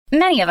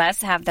Many of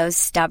us have those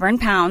stubborn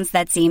pounds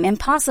that seem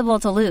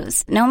impossible to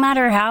lose, no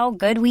matter how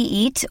good we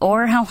eat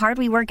or how hard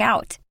we work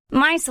out.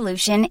 My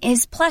solution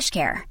is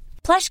PlushCare.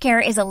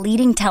 PlushCare is a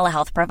leading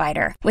telehealth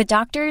provider with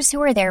doctors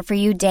who are there for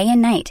you day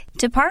and night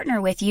to partner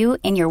with you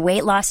in your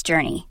weight loss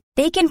journey.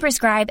 They can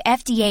prescribe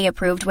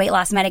FDA-approved weight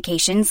loss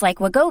medications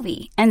like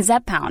Wegovy and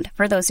Zepbound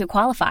for those who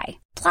qualify.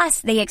 Plus,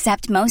 they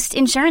accept most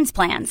insurance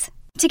plans.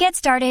 To get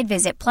started,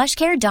 visit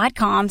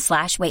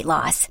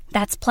plushcare.com/weightloss.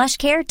 That's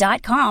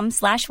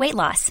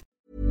plushcare.com/weightloss.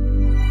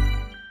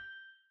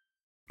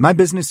 My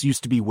business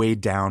used to be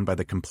weighed down by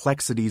the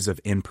complexities of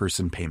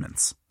in-person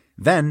payments.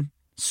 Then,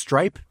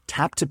 Stripe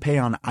Tap to Pay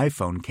on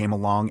iPhone came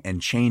along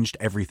and changed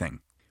everything.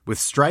 With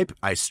Stripe,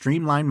 I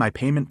streamlined my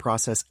payment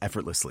process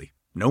effortlessly.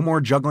 No more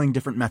juggling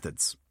different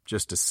methods.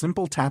 Just a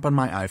simple tap on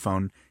my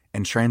iPhone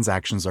and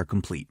transactions are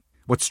complete.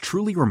 What's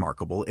truly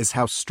remarkable is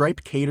how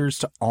Stripe caters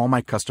to all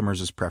my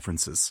customers'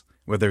 preferences.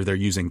 Whether they're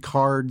using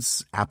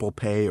cards, Apple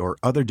Pay, or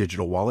other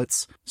digital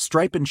wallets,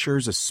 Stripe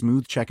ensures a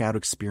smooth checkout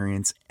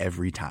experience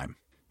every time.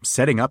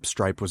 Setting up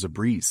Stripe was a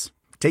breeze,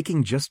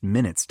 taking just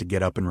minutes to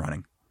get up and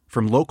running.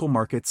 From local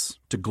markets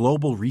to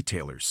global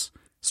retailers,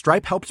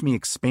 Stripe helped me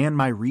expand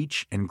my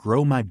reach and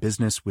grow my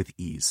business with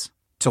ease.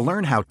 To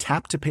learn how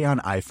Tap to Pay on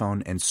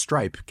iPhone and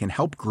Stripe can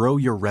help grow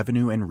your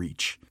revenue and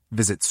reach,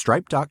 visit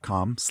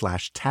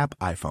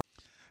stripe.com/tapiphone.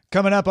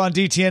 Coming up on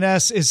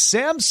DTNS, is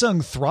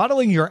Samsung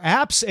throttling your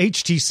apps?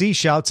 HTC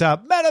shouts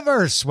out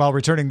Metaverse while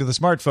returning to the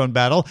smartphone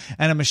battle,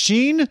 and a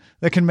machine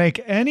that can make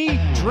any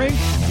drink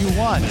you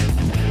want.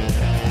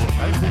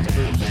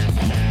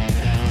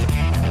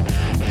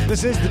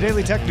 This is the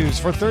Daily Tech News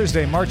for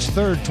Thursday, March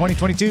 3rd,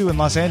 2022 in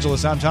Los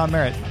Angeles. I'm Tom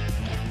Merritt.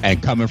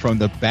 And coming from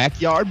the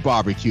backyard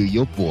barbecue,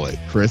 your boy,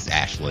 Chris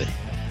Ashley.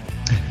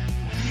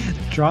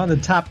 Drawing the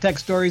top tech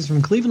stories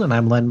from Cleveland,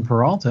 I'm Len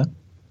Peralta.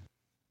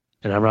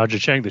 And I'm Roger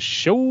Chang, the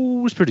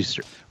show's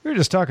producer. We were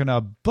just talking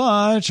a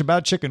bunch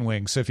about chicken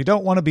wings. So if you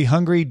don't want to be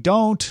hungry,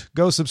 don't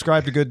go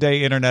subscribe to Good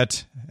Day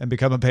Internet and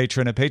become a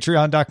patron at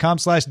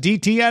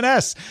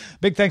patreon.com/DTNS.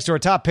 Big thanks to our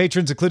top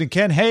patrons, including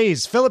Ken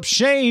Hayes, Philip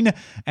Shane,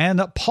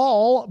 and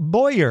Paul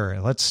Boyer.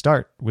 Let's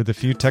start with a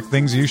few tech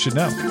things you should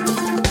know.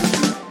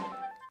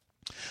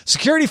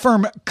 Security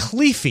firm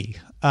Cleafy,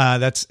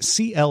 that's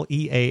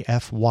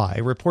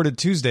CLEAFY, reported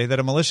Tuesday that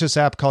a malicious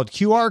app called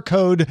QR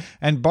Code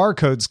and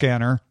Barcode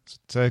Scanner,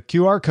 it's a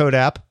QR code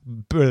app,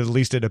 but at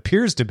least it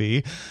appears to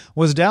be,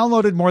 was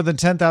downloaded more than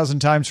 10,000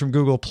 times from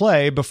Google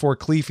Play before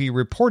Cleafy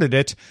reported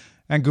it,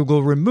 and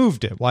Google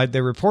removed it. Why'd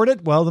they report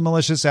it? Well, the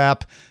malicious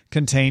app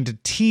contained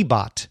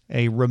T-Bot,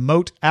 a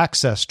remote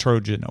access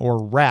Trojan,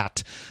 or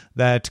RAT,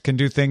 that can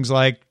do things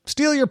like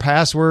steal your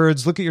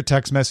passwords, look at your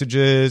text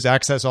messages,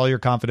 access all your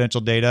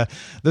confidential data.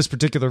 This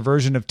particular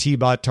version of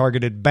T-Bot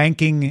targeted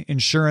banking,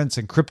 insurance,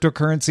 and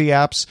cryptocurrency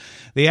apps.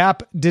 The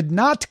app did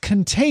not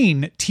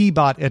contain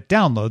T-Bot at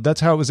download. That's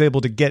how it was able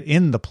to get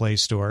in the Play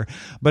Store.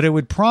 But it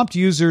would prompt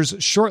users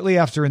shortly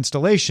after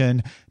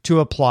installation to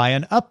apply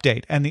an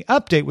update. And the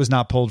update was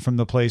not pulled from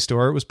the Play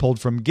Store. It was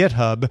pulled from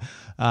GitHub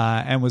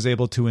and was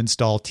able to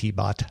install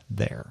T-Bot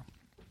there.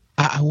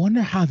 I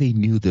wonder how they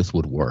knew this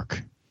would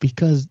work.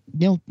 Because,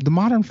 the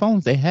modern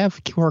phones, they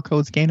have QR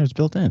code scanners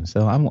built in.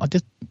 So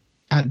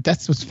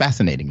that's what's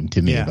fascinating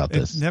to me about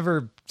this. It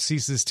never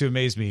ceases to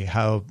amaze me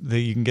how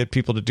you can get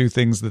people to do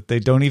things that they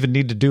don't even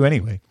need to do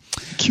anyway.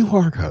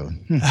 QR code.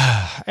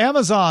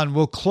 Amazon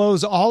will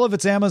close all of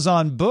its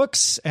Amazon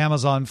Books,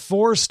 Amazon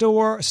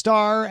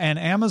 4-star, and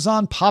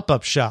Amazon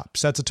pop-up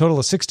shops. That's a total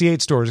of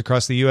 68 stores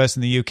across the U.S.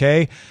 and the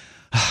U.K.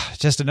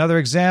 Just another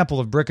example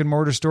of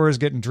brick-and-mortar stores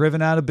getting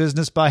driven out of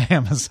business by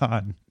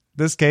Amazon.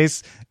 This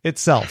case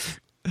itself.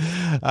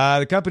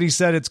 The company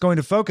said it's going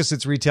to focus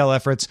its retail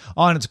efforts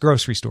on its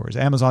grocery stores,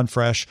 Amazon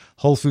Fresh,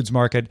 Whole Foods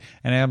Market,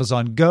 and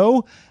Amazon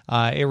Go.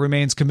 It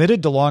remains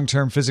committed to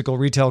long-term physical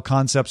retail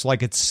concepts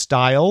like its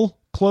Style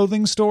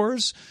clothing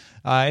stores.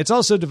 It's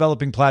also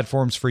developing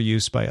platforms for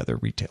use by other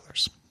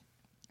retailers.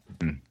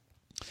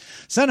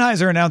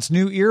 Sennheiser announced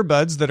new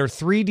earbuds that are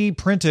 3D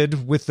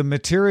printed with the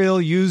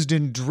material used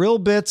in drill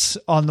bits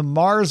on the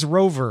Mars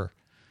rover.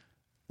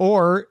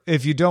 Or,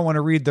 if you don't want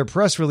to read their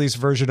press release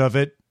version of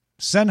it,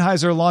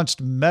 Sennheiser launched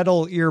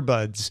metal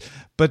earbuds.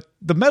 But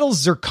the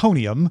metal's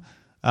zirconium,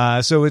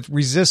 so it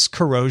resists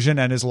corrosion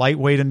and is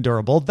lightweight and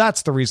durable.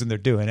 That's the reason they're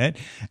doing it.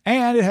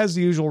 And it has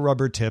the usual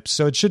rubber tips,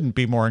 so it shouldn't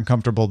be more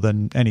uncomfortable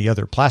than any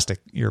other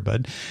plastic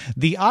earbud.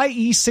 The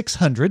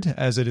IE600,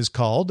 as it is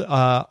called,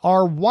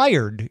 are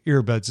wired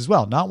earbuds as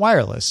well, not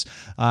wireless.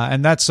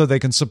 And that's so they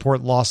can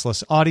support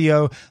lossless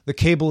audio. The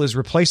cable is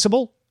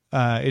replaceable.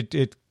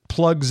 It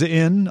plugs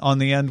in on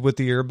the end with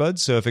the earbuds,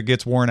 so if it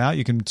gets worn out,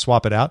 you can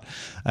swap it out.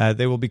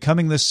 They will be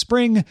coming this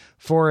spring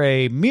for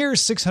a mere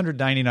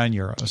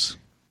 €699.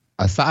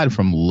 Aside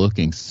from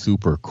looking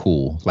super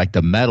cool, like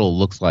the metal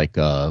looks like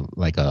a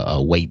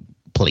weight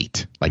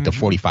plate, like the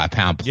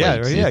 45-pound plate. Yeah,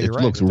 it you're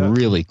right. Looks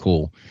really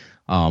cool.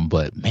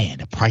 But man,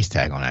 the price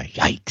tag on that,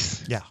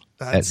 yikes. Yeah.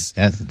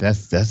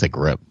 That's a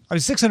grip. I mean,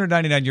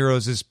 699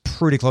 euros is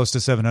pretty close to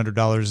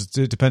 $700.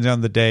 It depends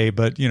on the day,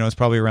 but it's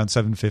probably around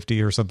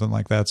 750 or something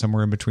like that,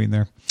 somewhere in between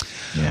there.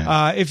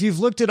 Yeah. If you've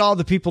looked at all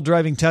the people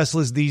driving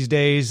Teslas these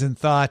days and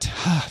thought,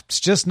 it's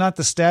just not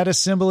the status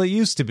symbol it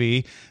used to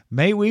be,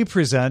 may we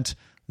present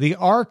the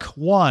Arc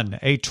One,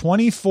 a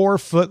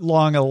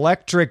 24-foot-long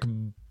electric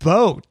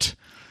boat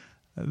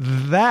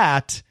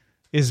that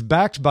is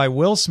backed by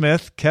Will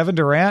Smith, Kevin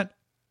Durant,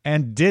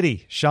 and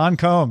Diddy, Sean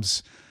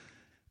Combs.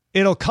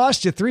 It'll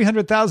cost you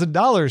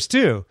 $300,000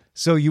 too,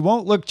 so you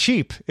won't look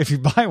cheap if you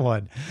buy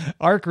one.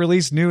 ARC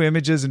released new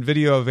images and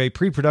video of a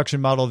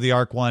pre-production model of the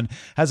Arc One.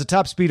 Has a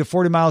top speed of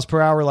 40 miles per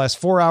hour, lasts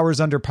 4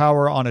 hours under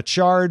power on a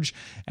charge,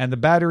 and the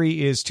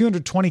battery is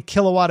 220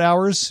 kilowatt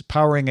hours,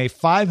 powering a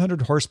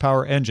 500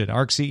 horsepower engine.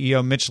 ARC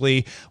CEO Mitch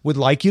Lee would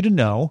like you to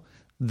know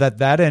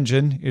that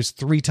engine is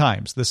 3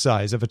 times the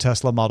size of a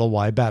Tesla Model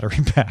Y battery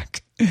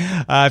pack.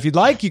 If you'd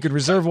like, you could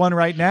reserve one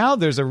right now.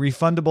 There's a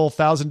refundable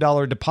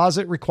 $1,000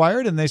 deposit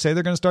required, and they say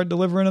they're going to start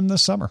delivering them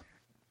this summer.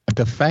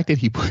 The fact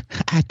that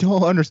I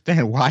don't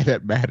understand why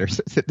that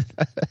matters.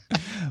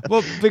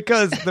 Well,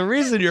 because the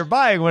reason you're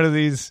buying one of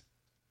these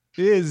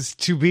is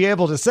to be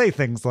able to say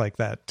things like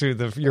that to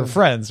your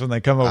friends when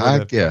they come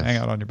over to hang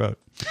out on your boat.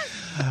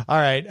 All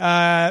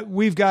right.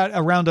 We've got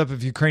a roundup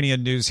of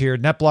Ukrainian news here.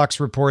 NetBlocks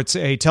reports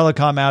a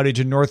telecom outage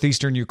in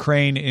northeastern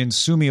Ukraine in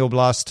Sumy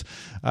Oblast.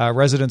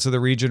 Residents of the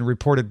region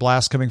reported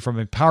blasts coming from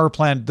a power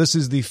plant. This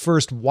is the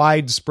first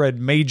widespread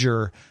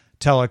major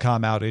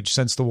telecom outage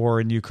since the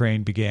war in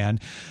Ukraine began.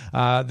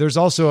 There's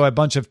also a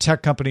bunch of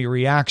tech company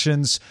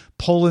reactions.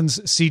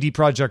 Poland's CD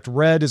Projekt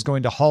Red is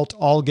going to halt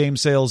all game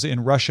sales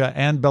in Russia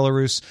and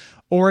Belarus.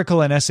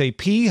 Oracle and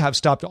SAP have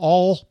stopped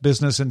all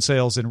business and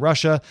sales in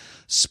Russia.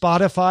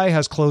 Spotify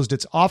has closed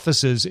its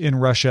offices in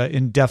Russia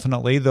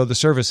indefinitely, though the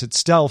service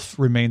itself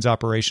remains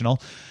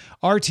operational.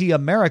 RT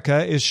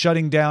America is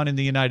shutting down in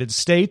the United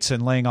States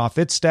and laying off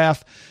its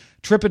staff.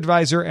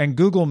 TripAdvisor and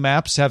Google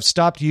Maps have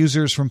stopped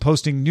users from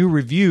posting new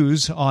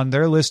reviews on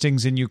their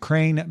listings in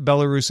Ukraine,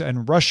 Belarus,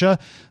 and Russia.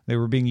 They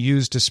were being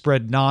used to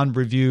spread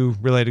non-review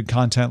related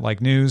content like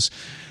news.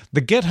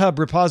 The GitHub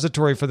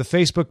repository for the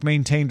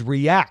Facebook-maintained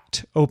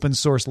React open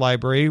source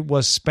library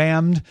was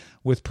spammed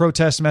with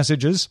protest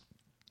messages.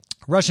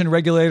 Russian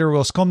regulator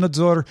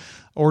Roskomnadzor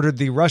ordered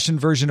the Russian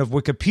version of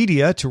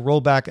Wikipedia to roll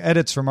back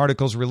edits from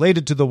articles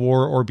related to the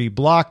war or be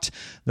blocked.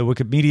 The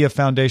Wikimedia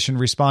Foundation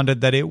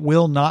responded that it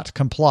will not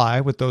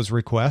comply with those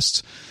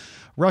requests.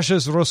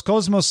 Russia's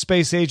Roscosmos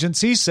space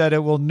agency said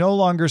it will no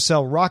longer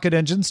sell rocket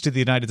engines to the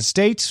United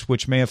States,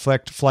 which may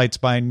affect flights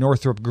by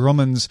Northrop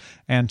Grumman's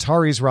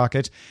Antares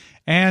rocket.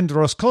 And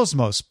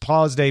Roscosmos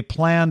paused a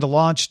planned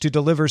launch to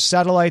deliver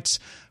satellites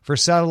for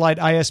satellite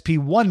ISP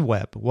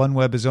OneWeb.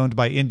 OneWeb is owned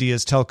by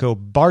India's telco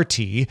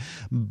Bharti,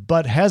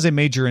 but has a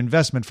major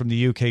investment from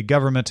the UK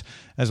government,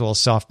 as well as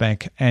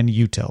SoftBank and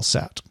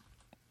Eutelsat.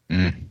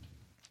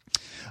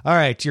 All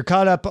right, you're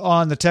caught up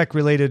on the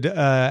tech-related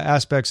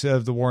aspects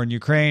of the war in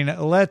Ukraine.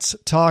 Let's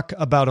talk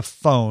about a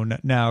phone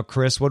now,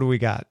 Chris. What do we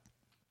got?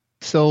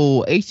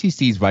 So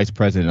HTC's vice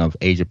president of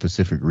Asia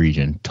Pacific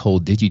region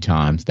told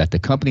DigiTimes that the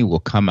company will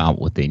come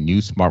out with a new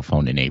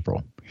smartphone in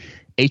April.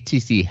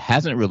 HTC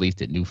hasn't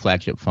released a new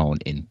flagship phone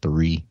in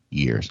 3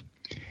 years.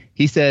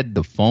 He said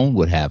the phone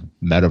would have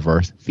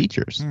metaverse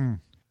features.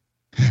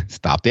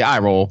 Stop the eye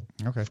roll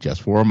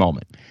just for a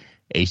moment.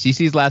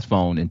 HTC's last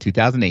phone in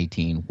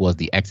 2018 was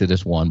the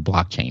Exodus One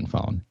blockchain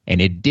phone,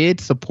 and it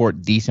did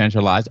support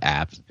decentralized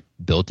apps,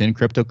 built-in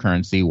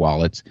cryptocurrency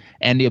wallets,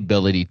 and the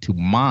ability to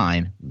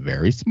mine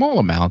very small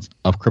amounts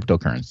of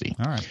cryptocurrency.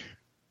 All right.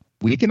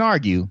 We can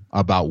argue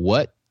about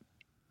what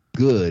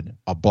good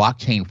a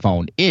blockchain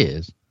phone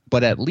is,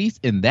 but at least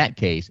in that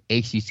case,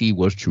 HTC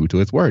was true to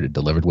its word. It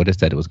delivered what it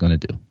said it was going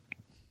to do.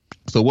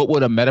 So what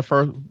would a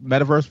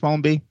metaverse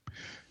phone be?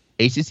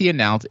 HTC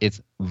announced its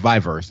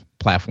Viverse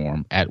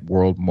platform at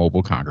World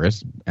Mobile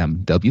Congress,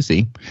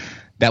 MWC,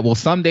 that will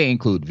someday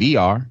include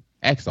VR,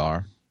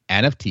 XR,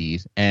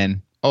 NFTs,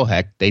 and oh,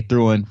 heck, they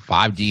threw in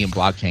 5G and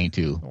blockchain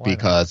too,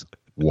 because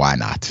why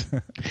not?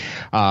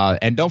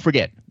 And don't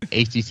forget,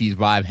 HTC's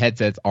Vive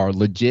headsets are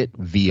legit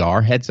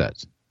VR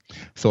headsets.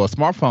 So a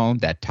smartphone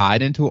that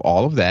tied into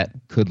all of that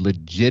could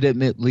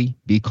legitimately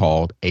be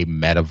called a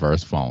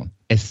metaverse phone,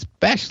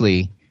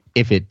 especially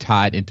if it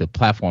tied into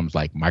platforms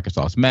like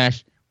Microsoft's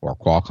Mesh or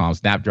Qualcomm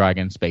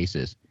Snapdragon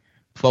Spaces.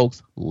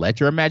 Folks, let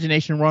your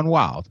imagination run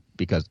wild,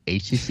 because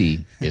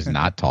HTC is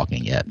not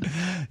talking yet.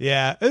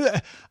 Yeah.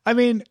 I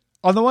mean,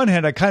 on the one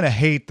hand, I kind of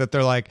hate that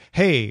they're like,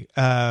 hey,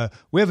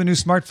 we have a new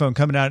smartphone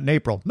coming out in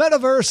April.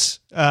 Metaverse!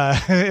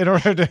 In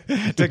order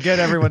to get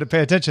everyone to pay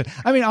attention.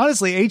 I mean,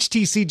 honestly,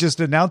 HTC just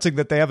announcing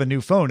that they have a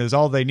new phone is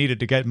all they needed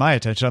to get my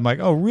attention. I'm like,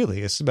 oh,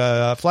 really? It's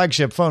a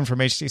flagship phone from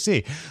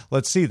HTC.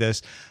 Let's see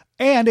this.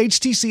 And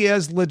HTC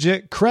has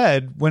legit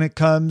cred when it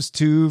comes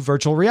to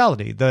virtual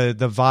reality.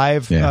 The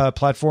Vive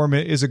platform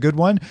is a good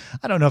one.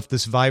 I don't know if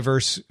this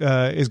Viverse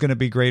is going to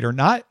be great or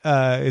not.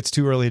 It's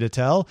too early to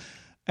tell.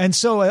 And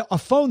so a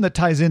phone that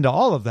ties into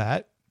all of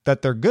that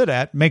they're good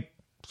at, makes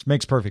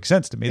makes perfect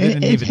sense to me. They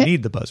didn't even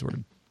need the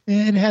buzzword.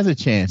 It has a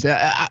chance.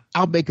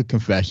 I'll make a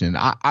confession.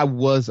 I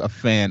was a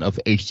fan of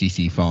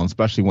HTC phones,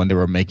 especially when they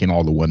were making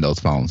all the Windows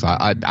phones.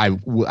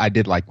 I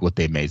did like what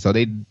they made. So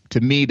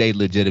to me, they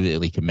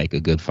legitimately can make a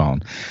good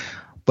phone.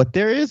 But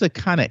there is a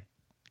kind of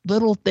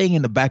little thing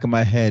in the back of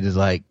my head is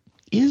like,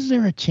 is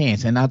there a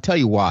chance? And I'll tell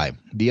you why.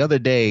 The other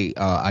day,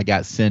 I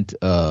got sent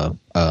a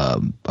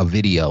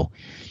video,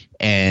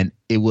 and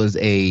it was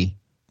a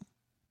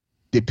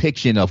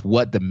depiction of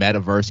what the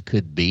metaverse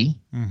could be.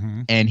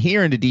 Mm-hmm. And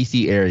here in the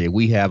DC area,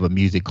 we have a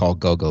music called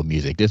Go-Go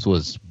Music. This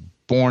was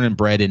born and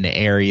bred in the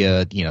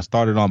area,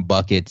 started on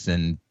buckets,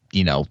 and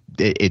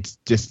it's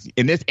just,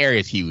 and this area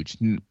is huge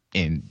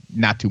and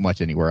not too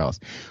much anywhere else.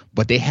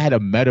 But they had a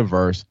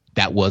metaverse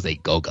that was a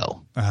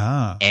go-go.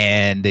 Uh-huh.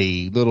 And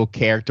the little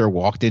character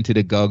walked into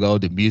the go-go,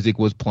 the music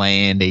was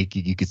playing,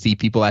 you could see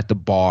people at the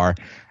bar,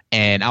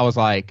 and I was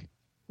like,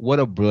 what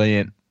a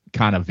brilliant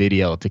kind of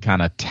video to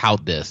kind of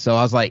tout this. So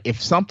I was like, if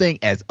something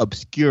as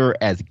obscure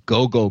as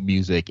go-go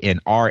music in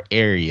our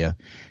area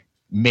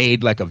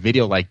made like a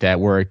video like that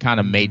where it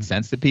kind of made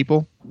sense to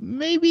people,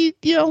 maybe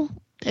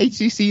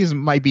HTCs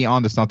might be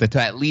onto something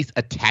to at least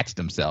attach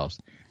themselves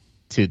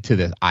to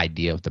the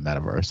idea of the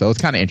metaverse. So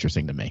it's kind of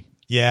interesting to me.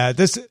 Yeah,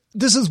 this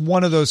is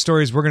one of those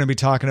stories we're going to be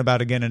talking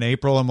about again in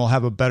April, and we'll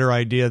have a better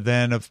idea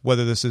then of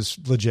whether this is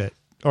legit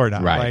or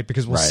not, right?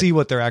 Because we'll see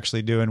what they're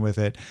actually doing with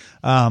it.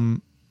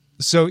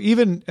 So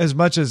even as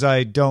much as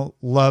I don't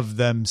love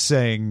them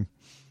saying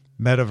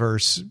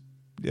metaverse,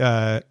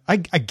 I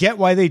get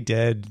why they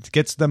did. It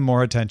gets them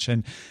more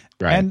attention.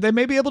 Right. And they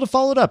may be able to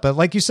follow it up. But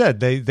like you said,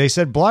 they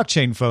said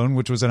blockchain phone,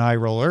 which was an eye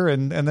roller,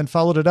 and then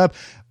followed it up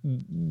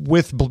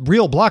with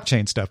real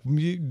blockchain stuff.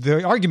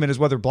 The argument is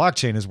whether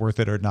blockchain is worth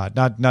it or not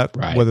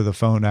whether the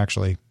phone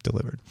actually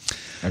delivered.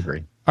 I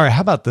agree. All right,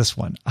 how about this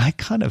one? I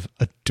kind of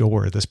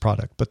adore this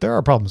product, but there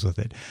are problems with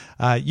it.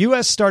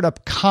 U.S.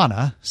 startup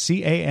Cana,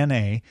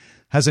 C-A-N-A,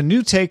 has a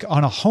new take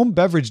on a home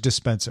beverage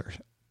dispenser,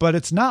 but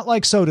it's not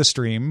like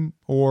SodaStream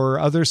or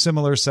other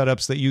similar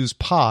setups that use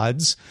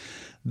pods.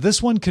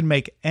 This one can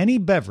make any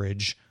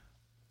beverage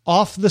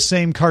off the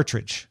same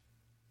cartridge.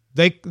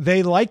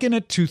 They liken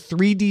it to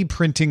 3D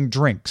printing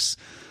drinks.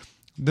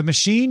 The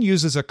machine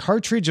uses a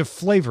cartridge of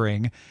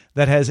flavoring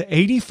that has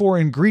 84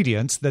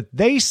 ingredients that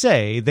they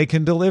say they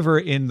can deliver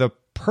in the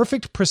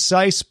perfect,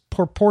 precise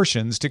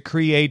proportions to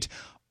create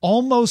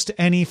almost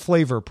any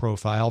flavor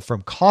profile,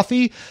 from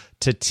coffee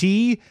to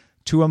tea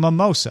to a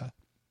mimosa.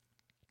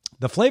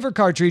 The flavor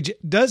cartridge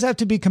does have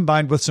to be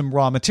combined with some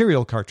raw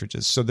material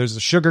cartridges. So there's a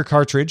sugar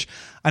cartridge,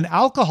 an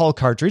alcohol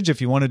cartridge if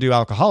you want to do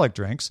alcoholic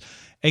drinks,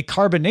 a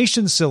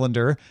carbonation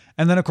cylinder,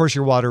 and then, of course,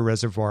 your water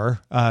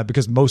reservoir,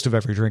 because most of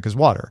every drink is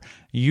water.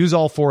 You use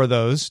all four of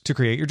those to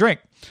create your drink.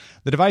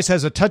 The device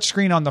has a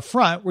touchscreen on the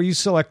front where you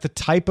select the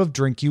type of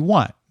drink you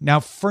want. Now,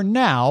 for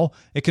now,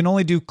 it can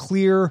only do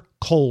clear,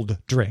 cold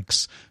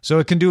drinks. So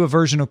it can do a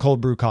version of cold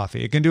brew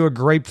coffee. It can do a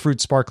grapefruit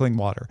sparkling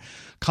water.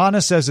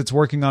 Cana says it's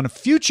working on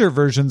future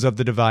versions of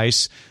the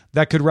device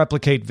that could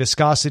replicate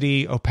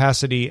viscosity,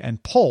 opacity,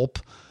 and pulp,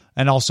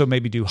 and also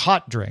maybe do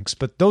hot drinks,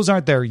 but those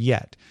aren't there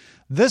yet.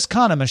 This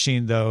Cana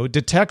machine, though,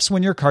 detects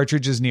when your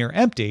cartridge is near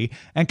empty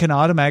and can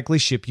automatically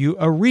ship you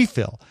a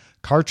refill.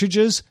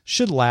 Cartridges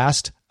should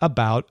last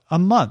about a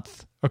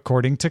month,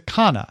 according to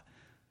Cana.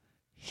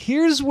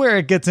 Here's where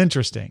it gets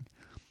interesting.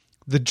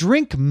 The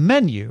drink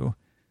menu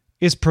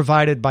is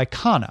provided by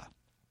Cana,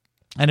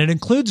 and it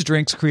includes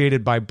drinks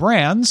created by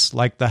brands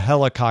like the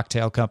Hella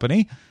Cocktail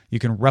Company. You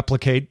can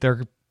replicate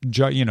their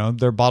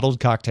bottled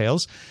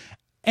cocktails,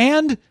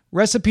 and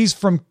recipes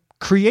from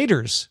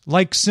creators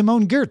like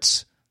Simone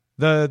Giertz,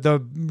 the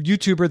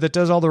YouTuber that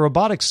does all the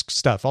robotics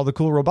stuff, all the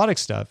cool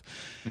robotics stuff.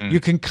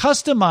 You can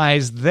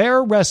customize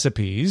their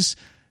recipes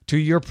to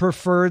your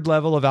preferred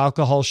level of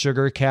alcohol,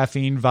 sugar,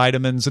 caffeine,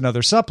 vitamins, and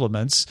other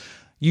supplements.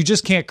 You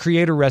just can't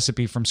create a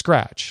recipe from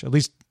scratch. At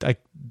least it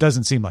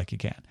doesn't seem like you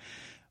can.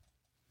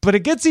 But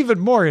it gets even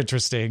more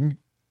interesting.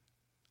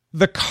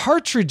 The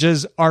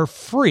cartridges are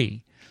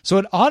free. So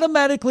it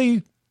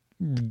automatically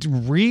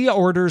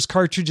reorders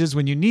cartridges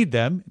when you need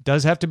them. It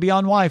does have to be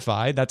on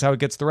Wi-Fi. That's how it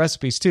gets the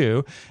recipes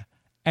too.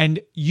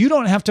 And you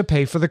don't have to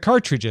pay for the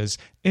cartridges.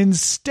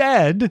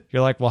 Instead,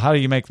 you're like, well, how do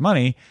you make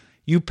money?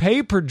 You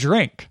pay per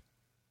drink.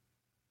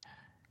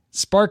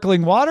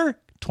 Sparkling water,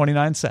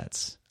 29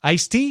 cents.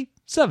 Iced tea,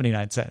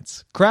 79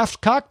 cents.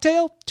 Craft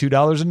cocktail,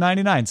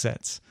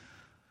 $2.99.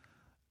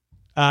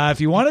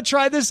 If you want to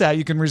try this out,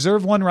 you can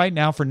reserve one right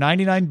now for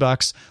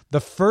 $99. The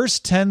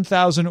first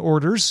 10,000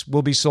 orders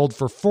will be sold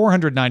for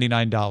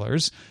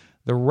 $499.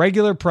 The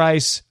regular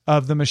price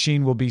of the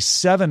machine will be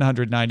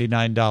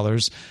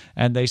 $799,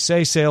 and they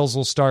say sales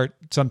will start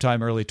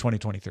sometime early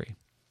 2023.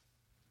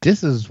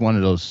 This is one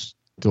of those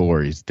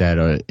stories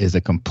that is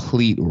a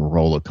complete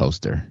roller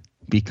coaster,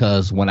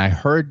 because when I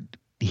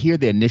hear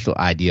the initial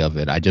idea of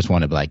it, I just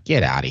want to be like,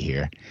 get out of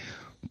here.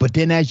 But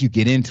then as you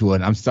get into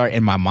it,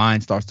 and my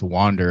mind starts to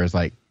wander. It's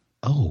like,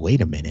 oh, wait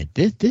a minute,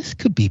 this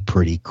could be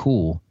pretty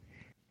cool.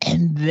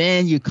 And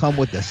then you come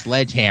with the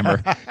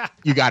sledgehammer.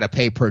 You got to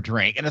pay per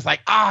drink, and it's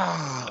like,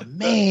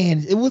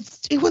 man, it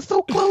was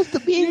so close to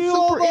being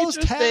super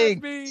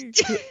interesting.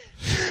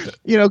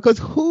 Because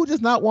who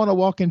does not want to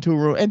walk into a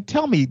room and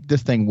tell me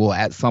this thing will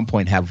at some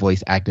point have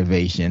voice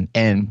activation?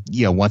 And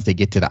once they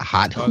get to the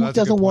hot, who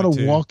doesn't want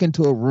to walk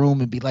into a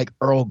room and be like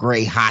Earl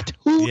Grey hot?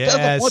 Who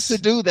doesn't want to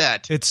do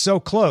that? It's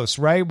so close,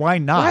 right? Why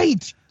not?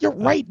 Right, you're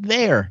right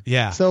there.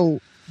 Yeah.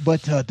 So.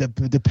 But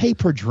the pay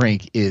per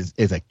drink is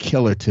a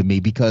killer to me,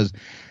 because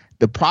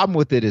the problem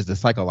with it is the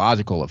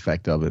psychological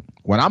effect of it.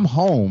 When I'm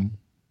home,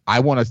 I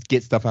want to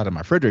get stuff out of my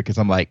refrigerator because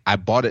I'm like, I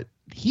bought it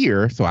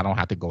here, so I don't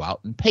have to go out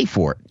and pay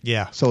for it.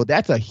 Yeah. So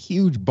that's a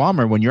huge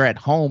bummer when you're at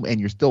home and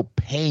you're still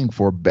paying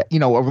for,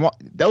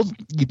 those,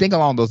 you think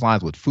along those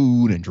lines with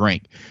food and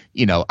drink.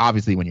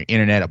 Obviously when you're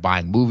internet or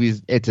buying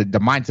movies, the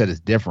mindset is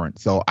different.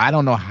 So I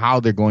don't know how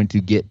they're going to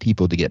get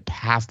people to get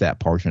past that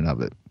portion of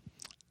it.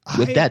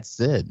 With that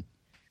said,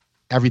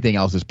 everything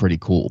else is pretty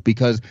cool,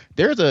 because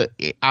there's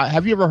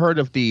have you ever heard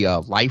of the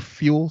Life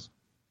Fuels?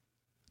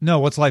 No,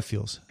 what's Life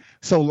Fuels?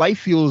 So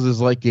Life Fuels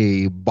is like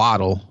a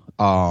bottle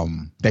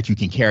that you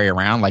can carry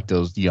around, like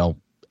those,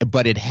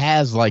 but it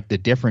has like the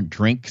different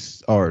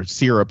drinks or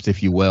syrups,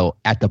 if you will,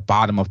 at the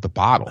bottom of the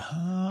bottle.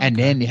 Okay. And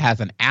then it has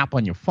an app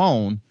on your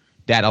phone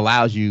that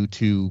allows you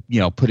to,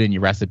 put in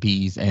your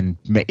recipes and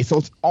make. So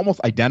it's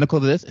almost identical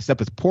to this, except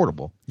it's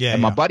portable. Yeah.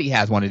 And my buddy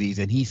has one of these,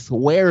 and he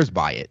swears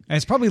by it. And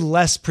it's probably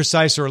less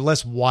precise or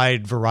less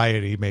wide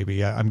variety,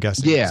 maybe. I'm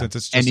guessing. Yeah. Since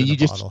it's just and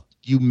then bottle.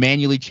 You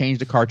manually change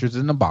the cartridges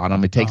in the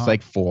bottom. It takes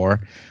like 4,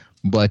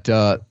 but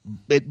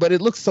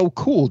it looks so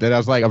cool that I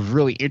was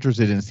really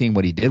interested in seeing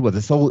what he did with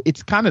it. So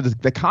it's kind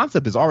of the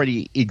concept is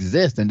already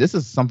exists, and this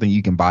is something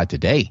you can buy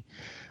today.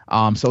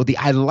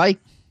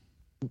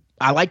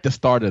 I like the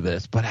start of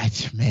this, but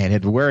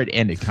where it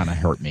ended kind of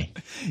hurt me.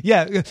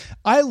 Yeah,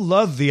 I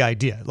love the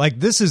idea. Like,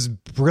 this is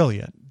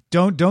brilliant.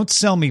 Don't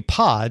sell me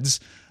pods.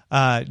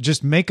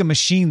 Just make a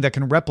machine that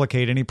can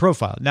replicate any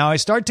profile. Now, I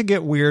start to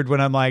get weird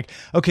when I'm like,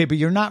 okay, but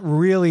you're not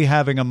really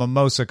having a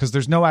mimosa because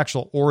there's no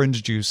actual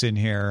orange juice in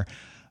here.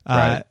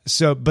 Right.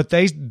 But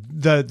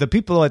the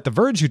people at The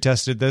Verge who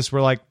tested this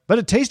were like, but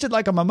it tasted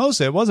like a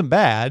mimosa. It wasn't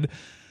bad.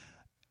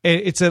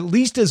 It's at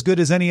least as good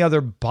as any other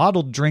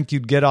bottled drink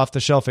you'd get off the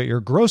shelf at your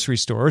grocery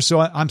store.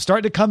 So I'm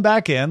starting to come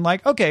back in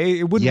like, okay,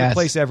 it wouldn't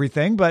replace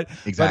everything, but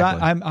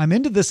I'm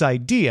into this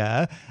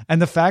idea,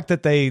 and the fact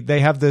that they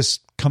have this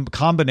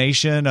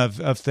combination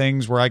of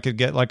things where I could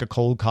get like a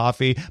cold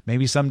coffee.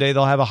 Maybe someday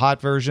they'll have a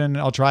hot version.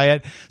 I'll try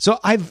it. So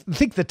I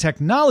think the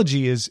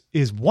technology is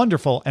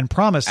wonderful and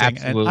promising,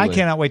 and I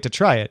cannot wait to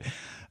try it.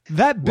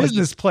 That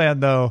business plan,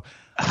 though.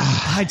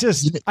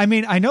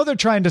 I know they're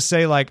trying to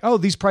say like, oh,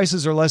 these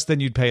prices are less than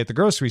you'd pay at the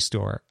grocery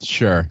store.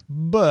 Sure.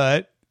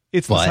 But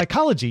it's the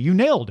psychology. You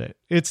nailed it.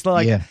 It's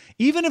like,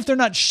 even if they're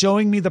not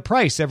showing me the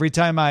price every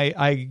time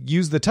I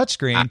use the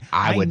touchscreen,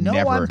 I would know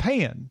I'm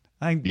paying.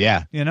 I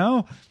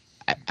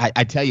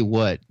tell you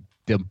what,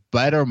 the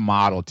better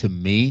model to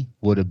me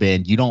would have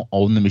been, you don't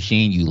own the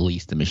machine, you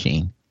lease the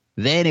machine.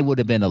 Then it would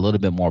have been a little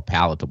bit more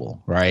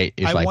palatable, right?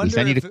 It's I wonder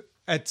if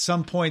at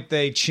some point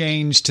they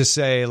change to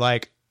say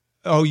like,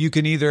 oh, you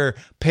can either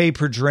pay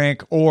per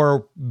drink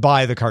or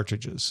buy the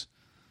cartridges.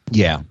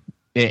 Yeah.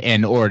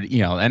 And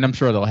I'm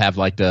sure they'll have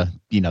like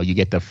you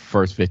get the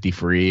first 50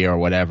 free or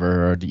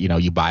whatever, or,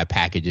 you buy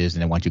packages,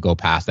 and then once you go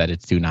past that,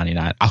 it's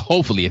 $2.99.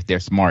 Hopefully, if they're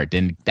smart,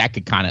 then that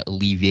could kind of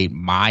alleviate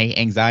my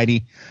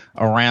anxiety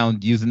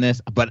around using this.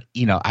 But,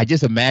 I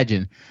just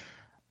imagine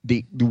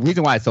the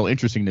reason why it's so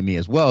interesting to me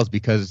as well is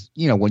because,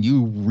 when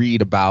you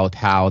read about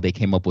how they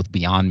came up with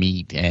Beyond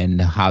Meat and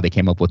how they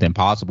came up with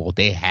Impossible,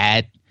 they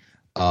had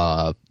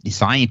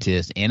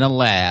scientists in a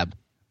lab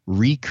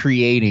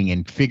recreating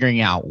and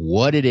figuring out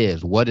what it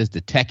is, what is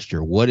the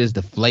texture, what is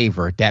the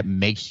flavor that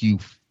makes you,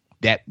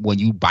 that when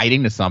you bite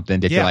into something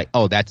that you're like,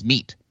 oh, that's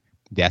meat,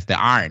 that's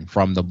the iron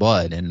from the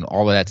blood and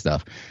all of that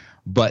stuff.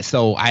 But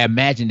so I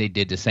imagine they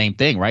did the same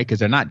thing, right? Because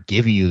they're not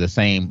giving you the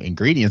same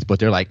ingredients, but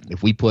they're like,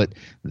 if we put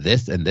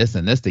this and this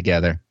and this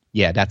together,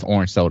 yeah, that's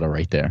orange soda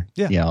right there.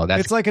 Yeah,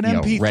 that's, it's like an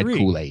MP3. Red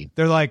Kool-Aid.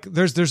 They're like,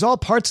 there's all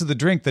parts of the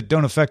drink that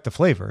don't affect the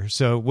flavor.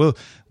 So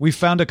we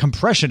found a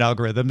compression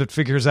algorithm that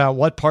figures out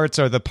what parts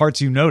are the parts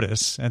you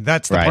notice, and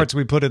that's the parts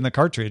we put in the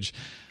cartridge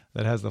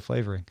that has the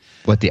flavoring.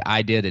 But the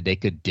idea that they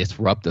could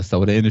disrupt the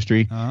soda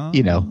industry,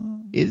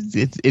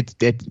 it's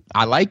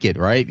I like it,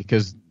 right?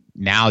 Because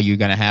now you're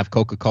gonna have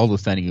Coca-Cola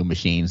sending you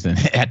machines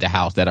at the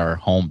house that are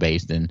home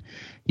based, and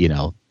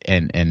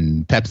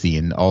and Pepsi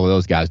and all of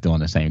those guys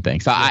doing the same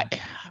thing. So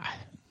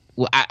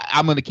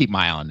I'm going to keep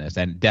my eye on this,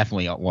 and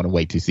definitely want to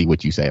wait to see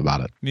what you say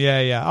about it.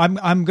 Yeah.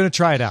 I'm going to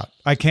try it out.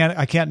 I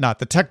can't not.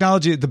 The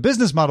technology, the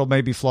business model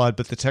may be flawed,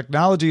 but the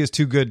technology is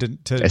too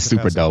good to It's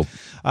super dope.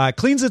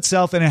 Cleans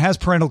itself, and it has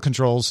parental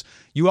controls.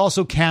 You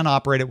also can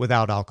operate it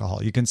without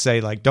alcohol. You can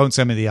say, like, don't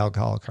send me the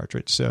alcohol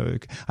cartridge. So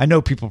I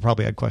know people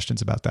probably had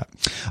questions about that.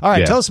 All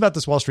right, tell us about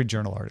this Wall Street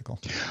Journal article.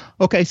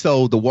 Okay,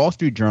 so the Wall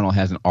Street Journal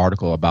has an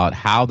article about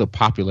how the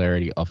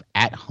popularity of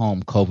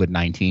at-home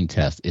COVID-19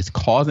 tests is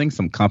causing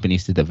some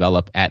companies to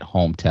develop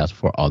at-home tests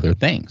for other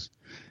things.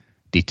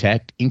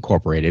 Detect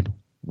Incorporated,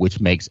 which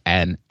makes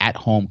an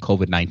at-home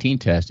COVID-19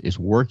 test, is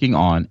working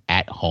on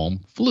at-home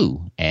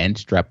flu and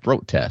strep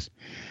throat tests.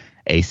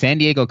 A San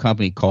Diego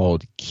company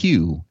called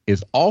Q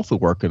is also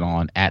working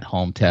on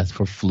at-home tests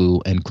for flu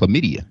and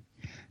chlamydia.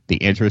 The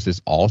interest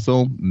is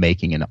also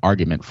making an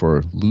argument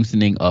for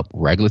loosening up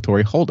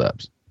regulatory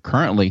holdups.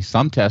 Currently,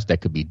 some tests that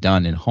could be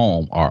done in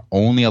home are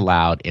only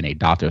allowed in a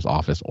doctor's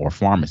office or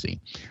pharmacy.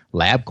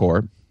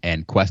 LabCorp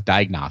and Quest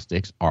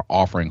Diagnostics are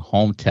offering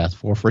home tests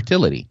for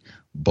fertility,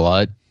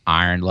 blood,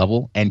 iron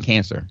level, and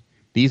cancer.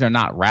 These are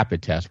not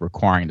rapid tests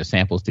requiring the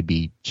samples to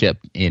be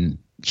shipped in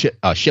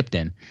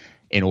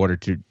order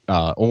to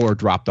or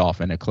dropped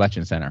off in a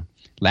collection center.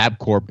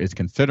 LabCorp is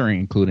considering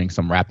including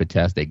some rapid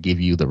tests that give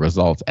you the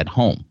results at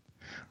home.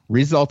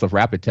 Results of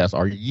rapid tests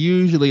are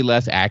usually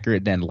less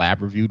accurate than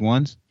lab-reviewed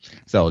ones,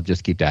 so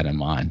just keep that in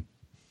mind.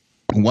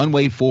 One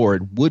way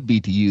forward would be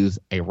to use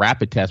a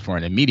rapid test for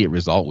an immediate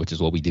result, which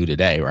is what we do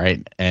today,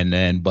 right?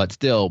 But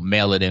still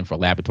mail it in for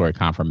laboratory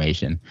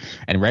confirmation.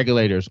 And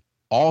regulators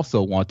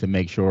also want to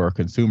make sure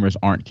consumers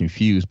aren't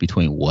confused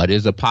between what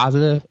is a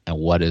positive and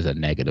what is a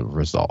negative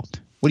result.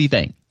 What do you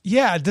think?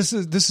 Yeah, this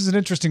is an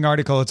interesting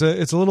article. It's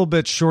a little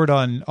bit short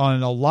on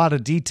a lot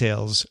of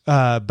details,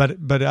 but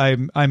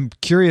I'm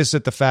curious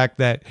at the fact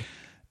that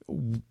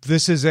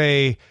this is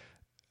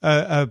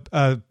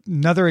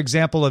another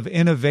example of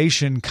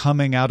innovation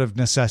coming out of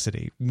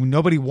necessity.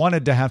 Nobody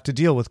wanted to have to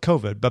deal with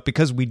COVID, but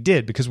because we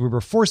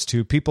were forced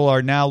to, people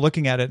are now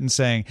looking at it and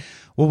saying,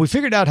 well, we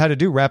figured out how to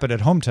do rapid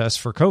at-home tests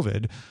for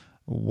COVID.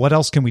 What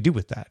else can we do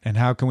with that? And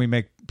how can we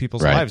make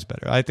people's lives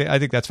better? I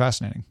think that's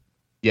fascinating.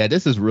 Yeah,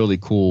 this is really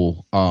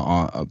cool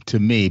to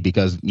me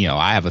because,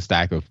 I have a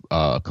stack of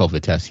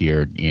COVID tests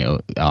here,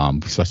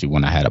 especially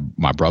when I had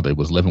my brother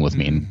was living with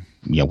me and,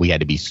 we had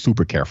to be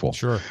super careful.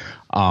 Sure.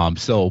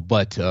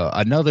 But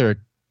another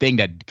thing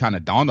that kind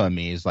of dawned on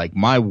me is like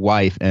my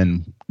wife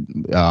and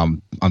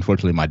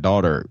unfortunately my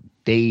daughter,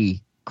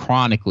 they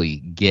chronically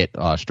get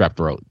strep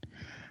throat.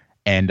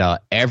 And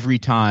every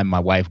time my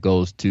wife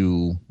goes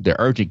to the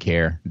urgent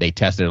care, they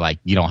test her like,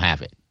 you don't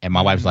have it. And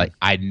my wife's like,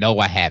 I know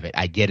I have it.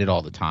 I get it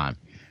all the time.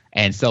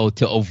 And so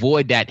to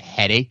avoid that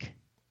headache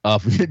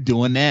of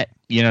doing that,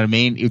 you know what I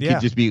mean? It could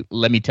just be,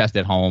 let me test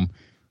at home,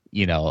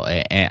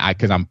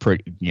 because I'm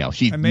pretty,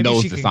 she and maybe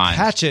knows she the can signs.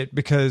 Catch it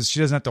because she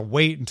doesn't have to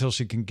wait until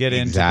she can get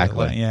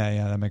exactly. into it.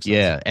 Yeah, that makes sense.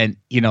 Yeah, and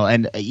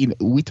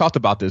we talked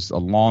about this a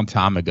long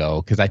time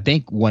ago because I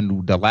think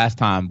when the last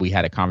time we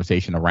had a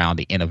conversation around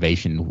the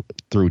innovation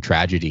through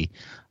tragedy,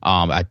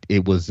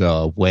 it was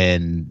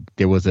when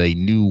there was a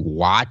new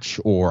watch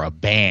or a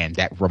band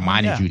that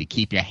reminded you to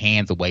keep your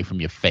hands away from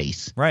your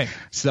face. Right.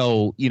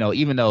 So,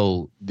 even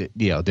though,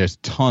 there's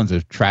tons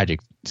of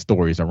tragic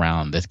stories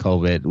around this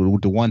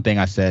COVID, the one thing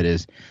I said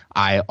is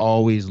I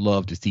always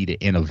love to see the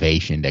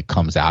innovation that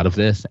comes out of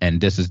this.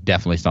 And this is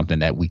definitely something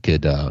that we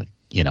could,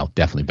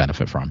 definitely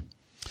benefit from.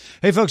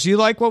 Hey, folks, you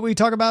like what we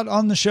talk about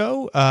on the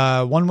show?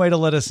 One way to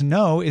let us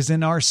know is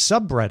in our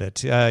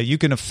subreddit. You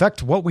can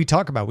affect what we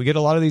talk about. We get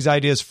a lot of these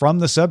ideas from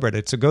the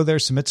subreddit. So go there,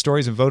 submit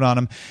stories, and vote on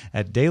them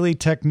at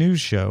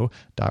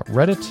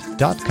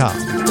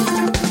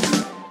dailytechnewsshow.reddit.com.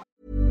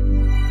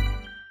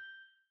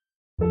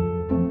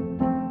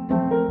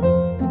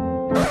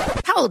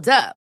 Hold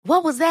up.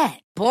 What was that?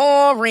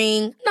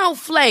 Boring. No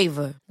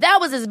flavor. That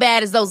was as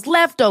bad as those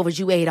leftovers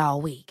you ate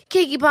all week.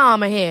 Keke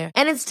Palmer here.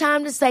 And it's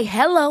time to say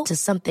hello to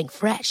something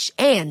fresh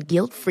and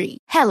guilt-free.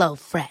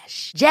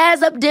 HelloFresh.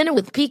 Jazz up dinner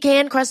with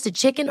pecan-crusted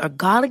chicken or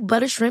garlic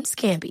butter shrimp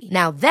scampi.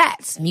 Now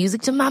that's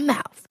music to my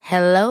mouth.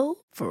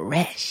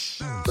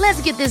 HelloFresh.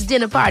 Let's get this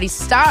dinner party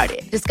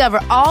started.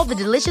 Discover all the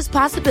delicious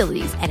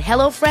possibilities at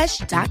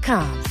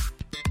HelloFresh.com.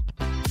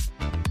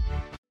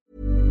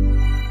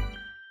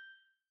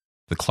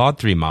 The Claude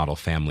 3 model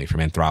family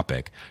from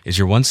Anthropic is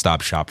your one-stop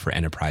shop for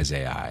enterprise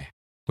AI.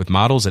 With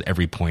models at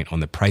every point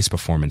on the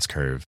price-performance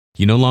curve,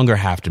 you no longer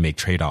have to make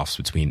trade-offs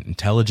between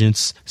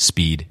intelligence,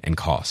 speed, and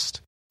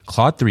cost.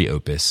 Claude 3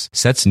 Opus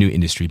sets new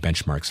industry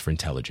benchmarks for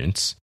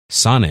intelligence,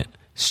 Sonnet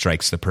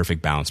strikes the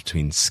perfect balance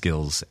between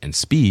skills and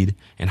speed,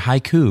 and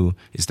Haiku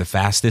is the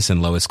fastest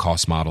and lowest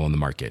cost model in the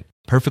market,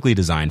 perfectly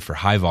designed for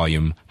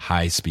high-volume,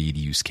 high-speed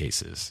use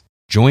cases.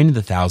 Join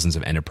the thousands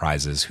of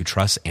enterprises who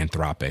trust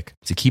Anthropic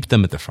to keep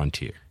them at the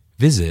frontier.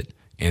 Visit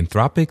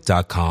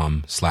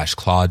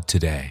anthropic.com/Claude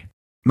today.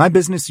 My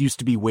business used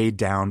to be weighed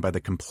down by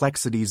the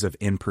complexities of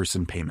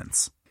in-person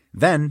payments.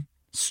 Then,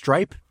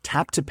 Stripe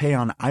Tap to Pay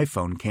on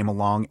iPhone came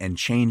along and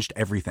changed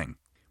everything.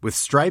 With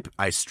Stripe,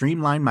 I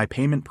streamlined my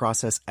payment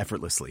process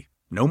effortlessly.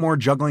 No more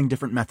juggling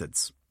different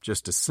methods.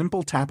 Just a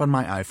simple tap on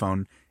my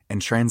iPhone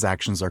and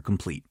transactions are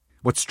complete.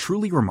 What's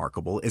truly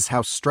remarkable is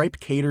how Stripe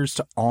caters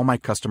to all my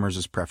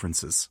customers'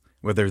 preferences.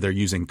 Whether they're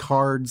using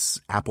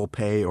cards, Apple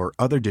Pay, or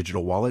other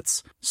digital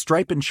wallets,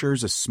 Stripe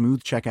ensures a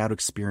smooth checkout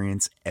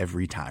experience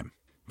every time.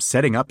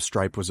 Setting up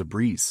Stripe was a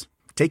breeze,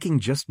 taking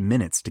just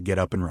minutes to get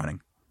up and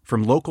running.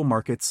 From local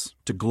markets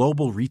to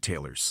global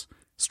retailers,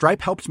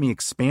 Stripe helped me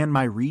expand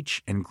my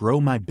reach and grow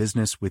my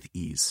business with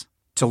ease.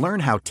 To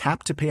learn how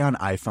Tap to Pay on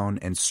iPhone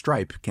and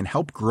Stripe can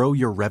help grow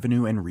your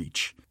revenue and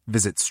reach,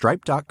 visit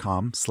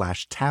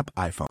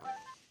stripe.com/tapiphone.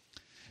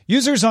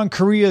 Users on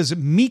Korea's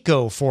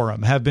Miko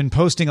forum have been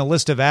posting a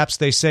list of apps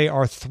they say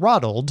are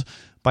throttled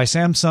by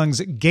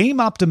Samsung's Game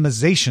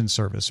Optimization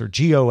Service, or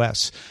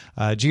GOS.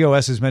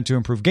 GOS is meant to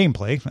improve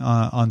gameplay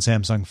on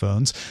Samsung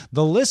phones.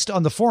 The list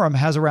on the forum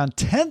has around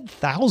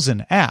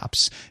 10,000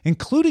 apps,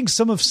 including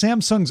some of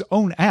Samsung's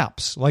own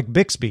apps, like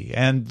Bixby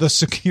and the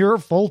Secure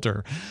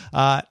Folder.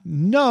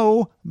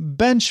 No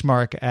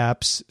benchmark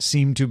apps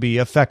seem to be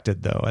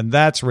affected, though, and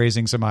that's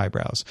raising some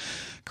eyebrows.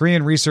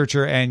 Korean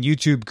researcher and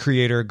YouTube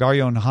creator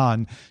Garyon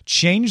Han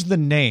changed the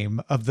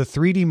name of the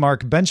 3D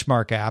Mark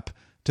benchmark app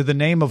to the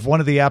name of one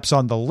of the apps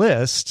on the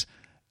list,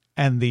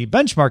 and the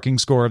benchmarking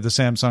score of the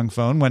Samsung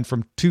phone went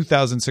from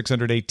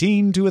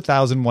 2,618 to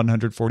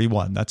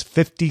 1,141. That's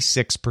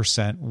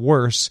 56%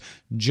 worse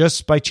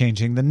just by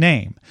changing the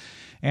name.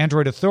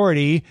 Android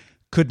Authority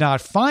could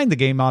not find the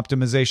Game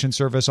Optimization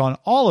Service on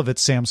all of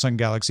its Samsung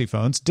Galaxy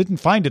phones, didn't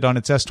find it on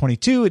its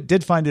S22, it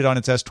did find it on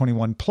its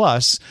S21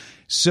 Plus,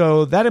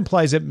 so that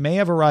implies it may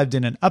have arrived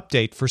in an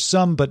update for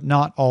some but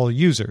not all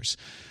users.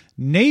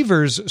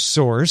 Naver's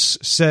source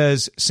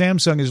says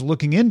Samsung is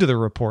looking into the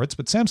reports,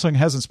 but Samsung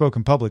hasn't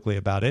spoken publicly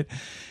about it.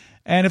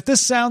 And if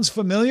this sounds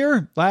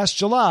familiar, last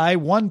July,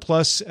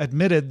 OnePlus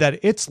admitted that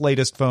its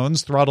latest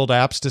phones throttled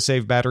apps to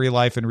save battery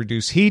life and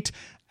reduce heat.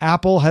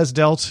 Apple has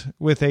dealt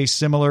with a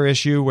similar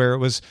issue where it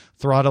was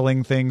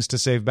throttling things to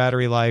save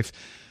battery life.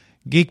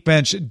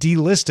 Geekbench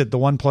delisted the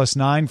OnePlus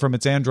 9 from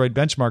its Android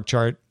benchmark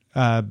chart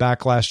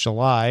back last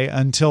July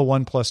until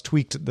OnePlus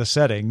tweaked the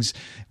settings.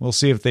 We'll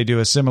see if they do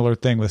a similar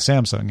thing with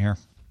Samsung here.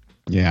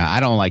 Yeah,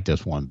 I don't like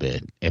this one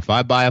bit. If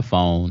I buy a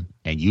phone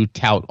and you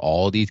tout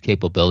all these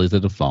capabilities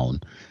of the phone,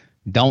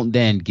 don't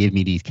then give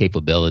me these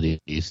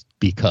capabilities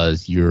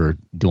because you're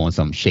doing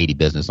some shady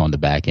business on the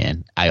back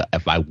end.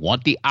 If I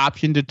want the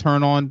option to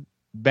turn on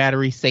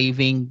battery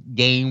saving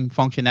game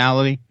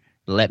functionality,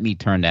 let me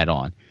turn that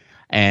on.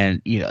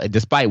 And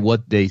despite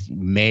what they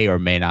may or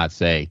may not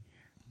say,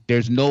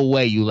 there's no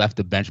way you left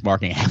the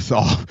benchmarking apps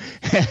off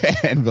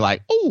and be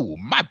like, oh,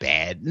 my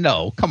bad.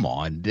 No, come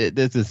on.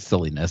 This is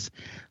silliness.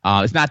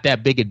 It's not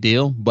that big a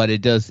deal, but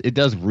it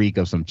does reek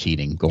of some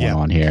cheating going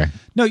on here.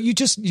 No, you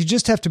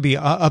just have to be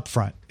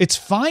upfront. It's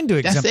fine to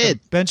exempt the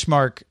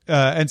benchmark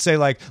and say,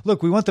 like,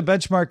 look, we want the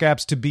benchmark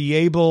apps to be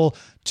able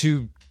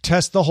to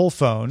test the whole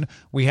phone.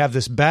 We have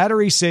this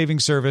battery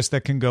saving service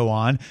that can go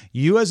on.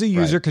 You as a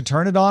user can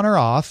turn it on or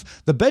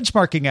off. The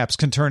benchmarking apps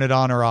can turn it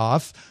on or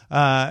off.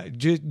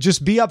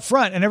 Just be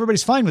upfront, and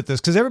everybody's fine with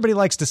this because everybody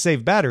likes to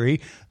save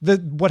battery.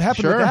 What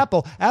happened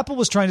with Apple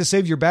was trying to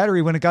save your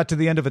battery when it got to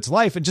the end of its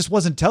life and just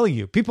wasn't telling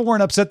you. People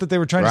weren't upset that they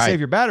were trying to save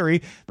your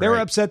battery. They were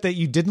upset that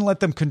you didn't let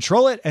them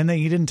control it and that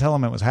you didn't tell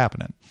them it was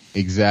happening.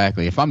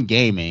 Exactly. If I'm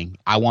gaming,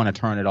 I want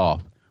to turn it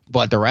off.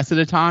 But the rest of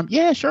the time,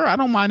 yeah, sure, I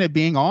don't mind it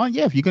being on.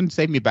 Yeah, if you can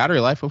save me battery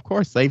life, of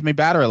course, save me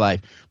battery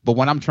life. But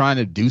when I'm trying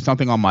to do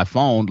something on my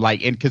phone,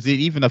 because it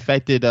even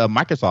affected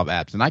Microsoft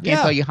apps, and I can't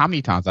tell you how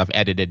many times I've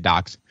edited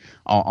docs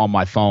on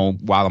my phone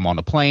while I'm on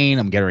a plane.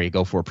 I'm getting ready to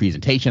go for a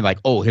presentation. Like,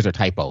 oh, here's a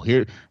typo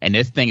here, and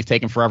this thing is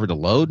taking forever to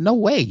load. No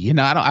way,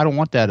 I don't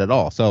want that at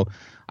all. So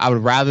I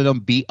would rather them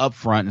be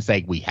upfront and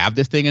say, we have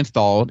this thing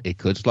installed. It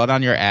could slow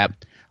down your app.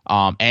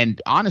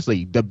 And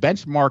honestly, the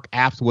benchmark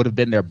apps would have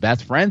been their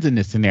best friends in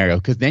this scenario,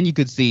 because then you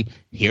could see,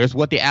 here's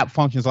what the app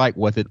functions like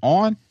with it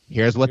on.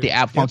 Here's what the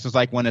app functions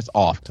like when it's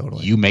off.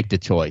 Totally. You make the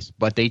choice.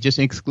 But they just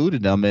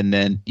excluded them. And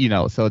then,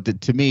 so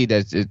to me,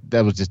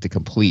 that was just a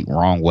complete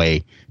wrong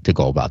way to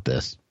go about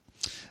this.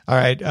 All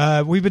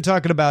right. We've been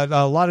talking about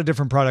a lot of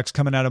different products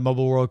coming out of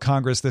Mobile World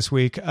Congress this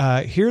week.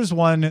 Here's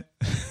one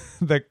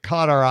that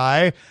caught our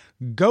eye.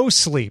 Go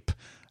Sleep,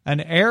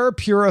 an air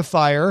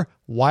purifier,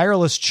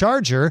 wireless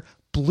charger,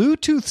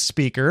 Bluetooth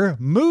speaker,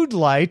 mood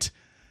light,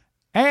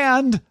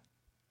 and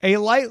a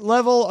light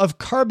level of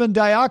carbon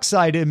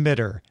dioxide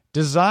emitter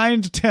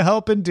designed to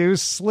help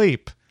induce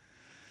sleep.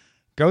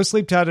 Go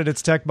Sleep touted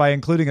its tech by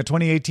including a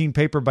 2018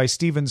 paper by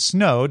Stephen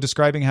Snow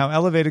describing how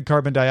elevated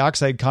carbon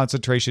dioxide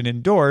concentration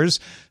indoors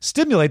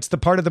stimulates the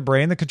part of the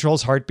brain that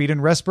controls heartbeat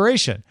and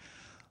respiration.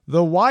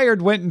 The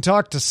Wired went and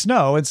talked to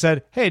Snow and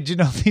said, hey, do you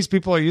know these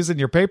people are using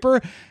your paper?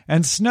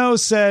 And Snow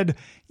said,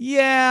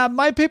 yeah,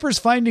 my paper's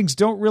findings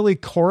don't really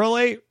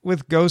correlate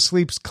with Go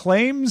Sleep's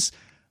claims.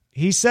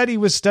 He said he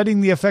was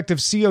studying the effect of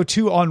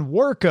CO2 on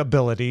work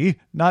ability,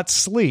 not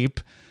sleep.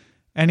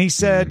 And he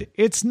said,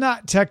 it's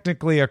not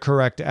technically a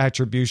correct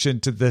attribution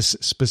to this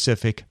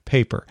specific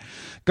paper.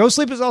 Go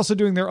Sleep is also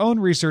doing their own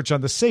research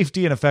on the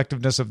safety and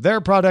effectiveness of their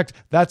product.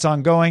 That's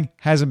ongoing,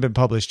 hasn't been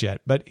published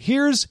yet. But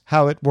here's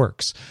how it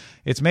works.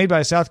 It's made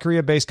by a South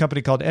Korea-based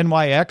company called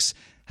NYX,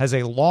 has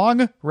a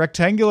long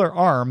rectangular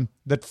arm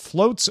that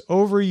floats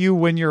over you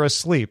when you're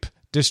asleep,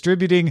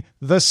 distributing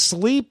the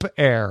sleep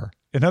air.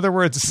 In other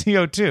words,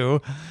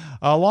 CO2,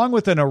 along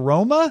with an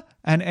aroma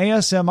and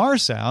ASMR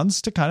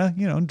sounds to kind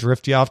of,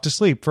 drift you off to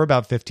sleep for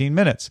about 15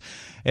 minutes.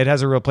 It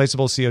has a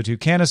replaceable CO2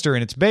 canister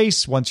in its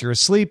base. Once you're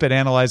asleep, it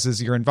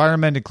analyzes your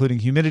environment, including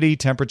humidity,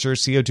 temperature,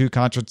 CO2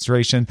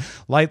 concentration,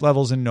 light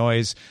levels, and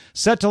noise.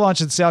 Set to launch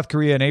in South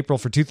Korea in April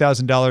for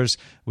 $2,000,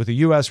 with a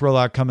U.S.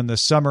 rollout coming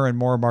this summer and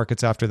more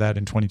markets after that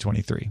in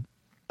 2023.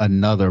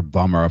 Another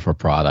bummer of a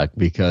product,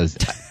 because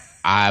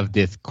I have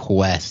this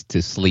quest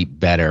to sleep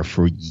better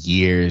for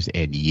years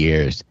and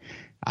years.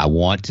 I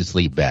want to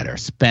sleep better.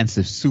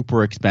 Expensive,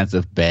 super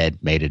expensive bed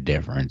made a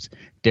difference.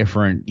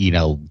 Different,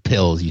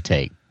 pills you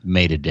take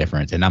made a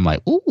difference. And I'm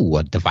like, ooh,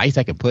 a device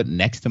I can put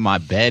next to my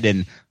bed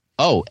and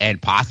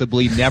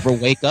possibly never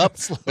wake up.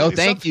 No,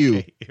 thank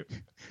you.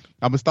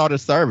 I'm going to start a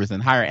service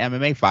and hire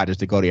MMA fighters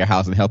to go to your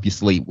house and help you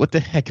sleep. What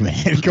the heck,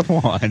 man? Come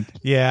on.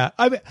 Yeah.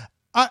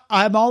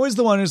 I'm always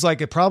the one who's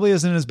like, it probably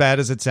isn't as bad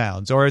as it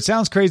sounds, or it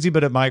sounds crazy,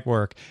 but it might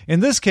work. In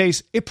this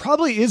case, it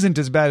probably isn't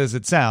as bad as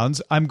it sounds.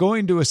 I'm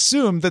going to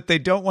assume that they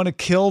don't want to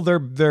kill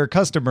their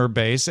customer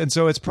base. And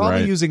so it's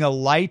probably using a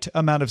light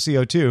amount of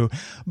CO2,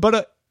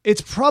 but it's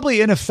probably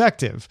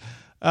ineffective.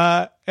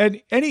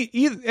 And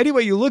any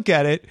way you look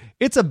at it,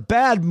 it's a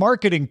bad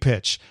marketing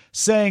pitch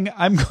saying,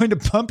 I'm going to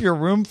pump your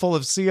room full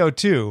of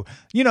CO2.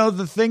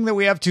 The thing that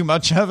we have too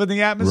much of in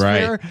the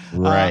atmosphere.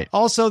 Right.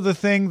 Also the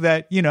thing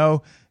that,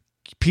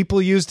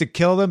 people use to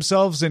kill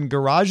themselves in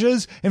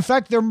garages. In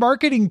fact, their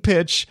marketing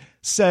pitch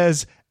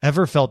says,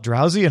 ever felt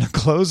drowsy in a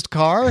closed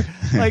car?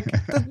 Like,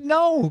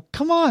 no,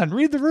 come on,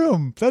 read the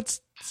room.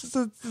 This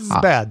is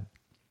bad.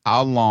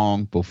 How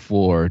long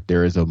before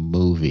there is a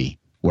movie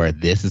where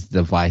this is the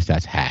device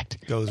that's hacked?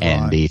 Goes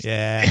wrong.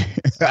 Yeah.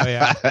 Oh,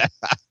 yeah.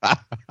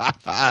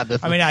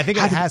 I think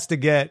it has to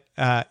get,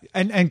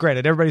 and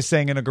granted, everybody's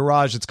saying in a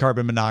garage it's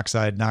carbon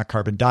monoxide, not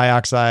carbon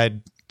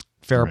dioxide.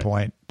 Fair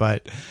point,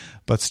 but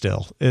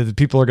still,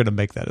 people are going to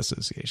make that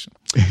association.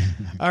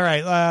 All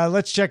right,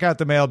 let's check out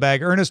the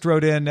mailbag. Ernest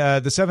wrote in,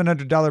 the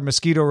 $700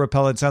 mosquito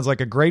repellent sounds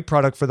like a great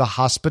product for the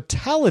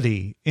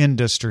hospitality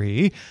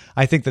industry.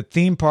 I think that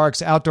theme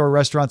parks, outdoor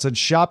restaurants, and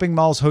shopping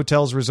malls,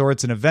 hotels,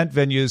 resorts, and event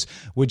venues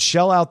would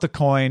shell out the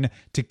coin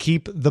to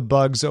keep the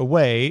bugs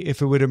away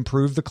if it would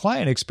improve the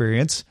client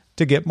experience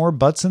to get more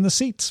butts in the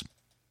seats.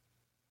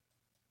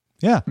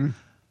 Yeah,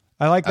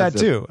 I like that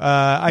too.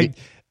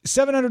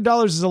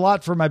 $700 is a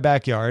lot for my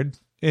backyard,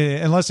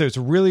 unless it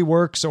really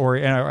works, or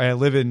I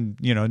live in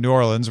New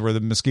Orleans where the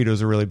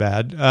mosquitoes are really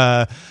bad,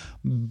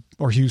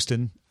 or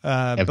Houston.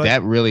 If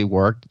that really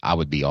worked, I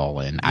would be all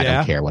in. I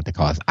don't care what the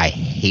cost. I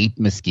hate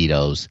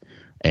mosquitoes,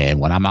 and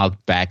when I'm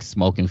out back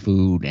smoking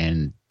food,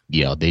 and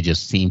they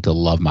just seem to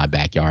love my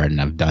backyard, and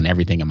I've done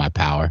everything in my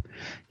power.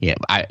 Yeah,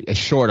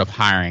 short of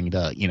hiring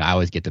I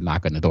always get the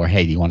knock on the door.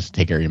 Hey, do you want us to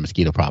take care of your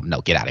mosquito problem?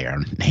 No, get out of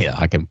here.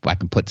 I can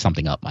put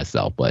something up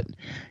myself, but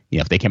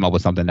if they came up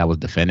with something that was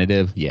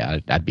definitive,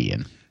 I'd be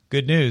in.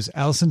 Good news.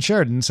 Allison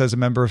Sheridan says a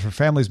member of her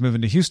family is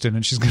moving to Houston,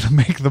 and she's going to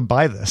make them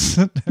buy this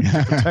to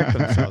protect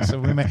themselves. So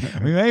we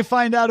may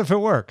find out if it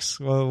works.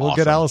 We'll awesome.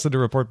 Get Allison to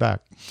report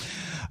back.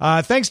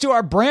 Thanks to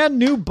our brand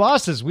new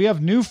bosses. We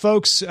have new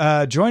folks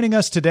joining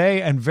us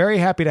today, and very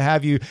happy to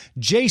have you.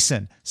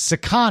 Jason,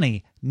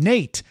 Sakani,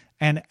 Nate,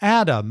 and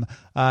Adam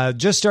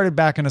just started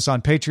backing us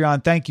on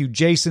Patreon. Thank you,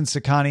 Jason,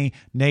 Sakani,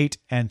 Nate,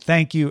 and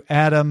thank you,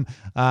 Adam.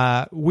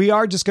 We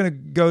are just going to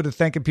go to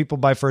thanking people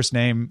by first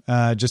name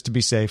just to be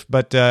safe,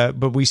 but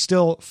we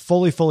still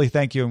fully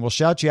thank you, and we'll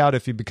shout you out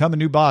if you become a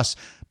new boss.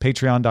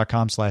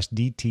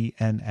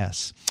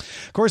 Patreon.com/DTNS.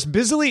 Of course,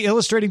 busily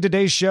illustrating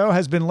today's show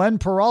has been Len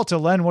Peralta.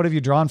 Len, what have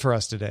you drawn for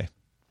us today?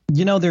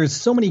 There's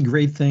so many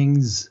great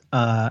things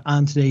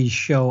on today's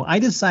show. I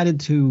decided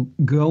to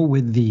go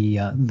with the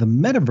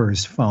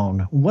Metaverse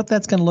phone. What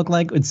that's going to look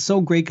like. It's so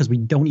great because we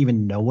don't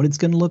even know what it's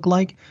going to look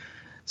like.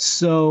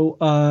 So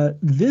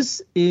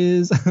this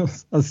is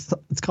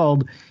it's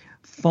called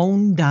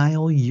Phone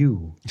Dial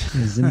You.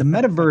 Is in the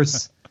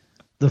Metaverse.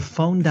 The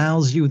phone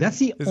dials you. That's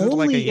the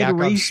only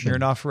iteration.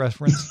 Smirnoff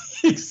reference.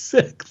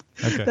 Exactly.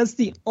 Okay. That's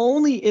the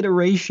only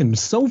iteration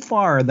so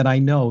far that I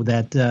know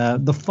that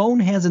the phone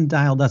hasn't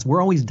dialed us.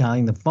 We're always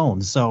dialing the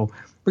phone, so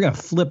we're gonna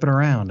flip it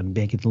around and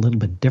make it a little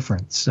bit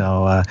different.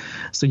 So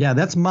yeah,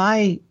 that's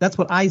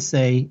what I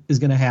say is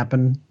gonna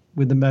happen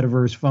with the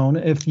Metaverse phone.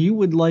 If you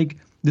would like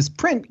this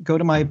print, go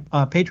to my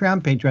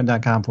Patreon,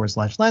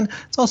 patreon.com/Len.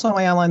 It's also on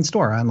my online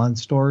store. Online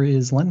store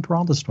is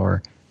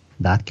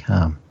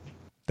lenperaltastore.com.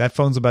 That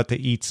phone's about to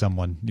eat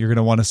someone. You're going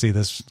to want to see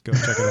this. Go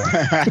check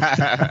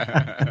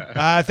it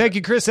out. Thank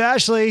you, Chris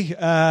Ashley.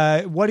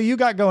 What do you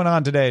got going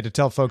on today to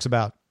tell folks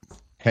about?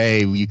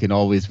 Hey, you can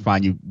always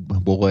find you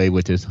boy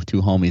with his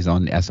two homies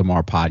on the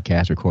SMR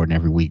podcast, recording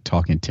every week,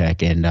 talking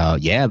tech. And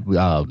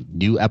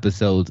new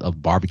episodes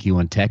of Barbecue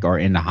and Tech are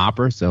in the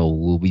hopper, so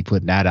we'll be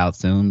putting that out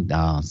soon.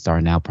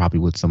 Starting out probably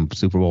with some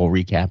Super Bowl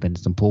recap and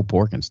some pulled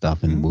pork and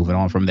stuff, and moving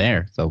on from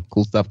there. So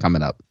cool stuff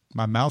coming up.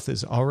 My mouth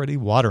is already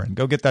watering.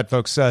 Go get that,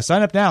 folks.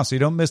 Sign up now so you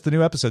don't miss the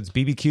new episodes.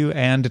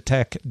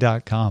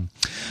 bbqandtech.com.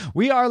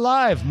 We are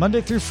live Monday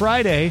through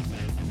Friday,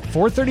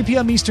 4:30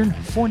 p.m. Eastern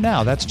for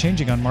now. That's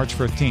changing on March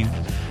 15th,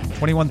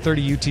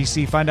 21:30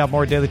 UTC. Find out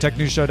more at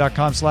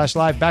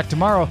dailytechnewsshow.com/live. Back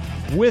tomorrow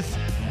with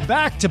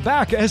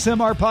back-to-back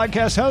SMR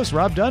podcast host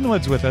Rob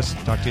Dunwood's with us.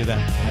 Talk to you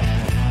then.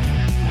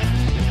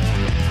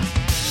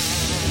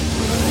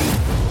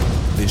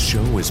 This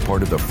show is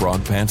part of the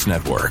Frog Pants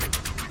Network.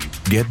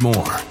 Get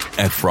more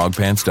at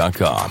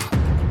frogpants.com.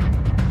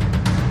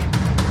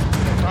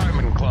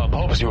 Diamond Club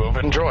hopes you have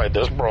enjoyed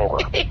this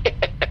program.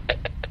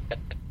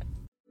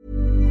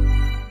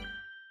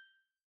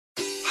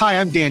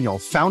 Hi, I'm Daniel,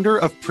 founder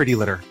of Pretty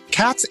Litter.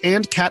 Cats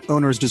and cat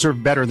owners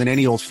deserve better than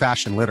any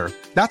old-fashioned litter.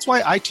 That's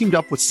why I teamed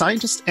up with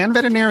scientists and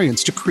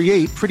veterinarians to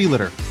create Pretty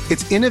Litter.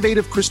 Its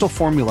innovative crystal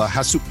formula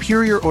has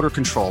superior odor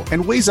control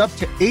and weighs up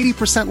to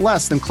 80%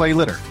 less than clay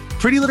litter.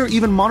 Pretty Litter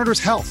even monitors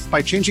health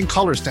by changing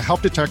colors to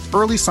help detect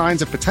early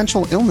signs of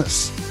potential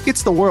illness.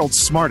 It's the world's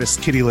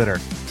smartest kitty litter.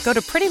 Go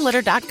to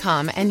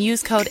prettylitter.com and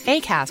use code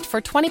ACAST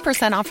for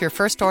 20% off your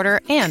first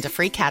order and a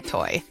free cat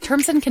toy.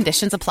 Terms and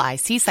conditions apply.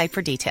 See site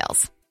for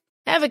details.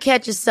 Ever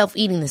catch yourself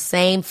eating the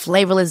same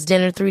flavorless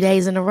dinner 3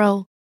 days in a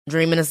row?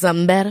 Dreaming of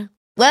something better?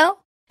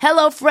 Well,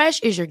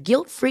 HelloFresh is your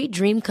guilt-free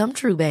dream come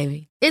true,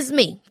 baby. It's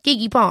me,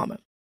 Keke Palmer.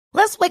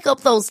 Let's wake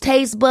up those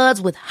taste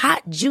buds with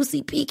hot,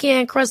 juicy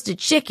pecan-crusted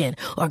chicken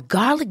or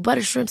garlic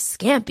butter shrimp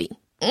scampi.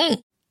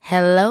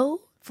 Hello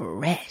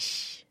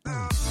Fresh.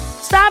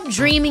 Stop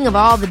dreaming of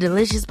all the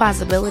delicious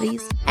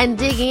possibilities and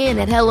dig in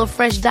at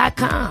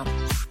HelloFresh.com.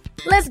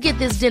 Let's get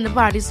this dinner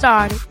party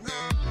started.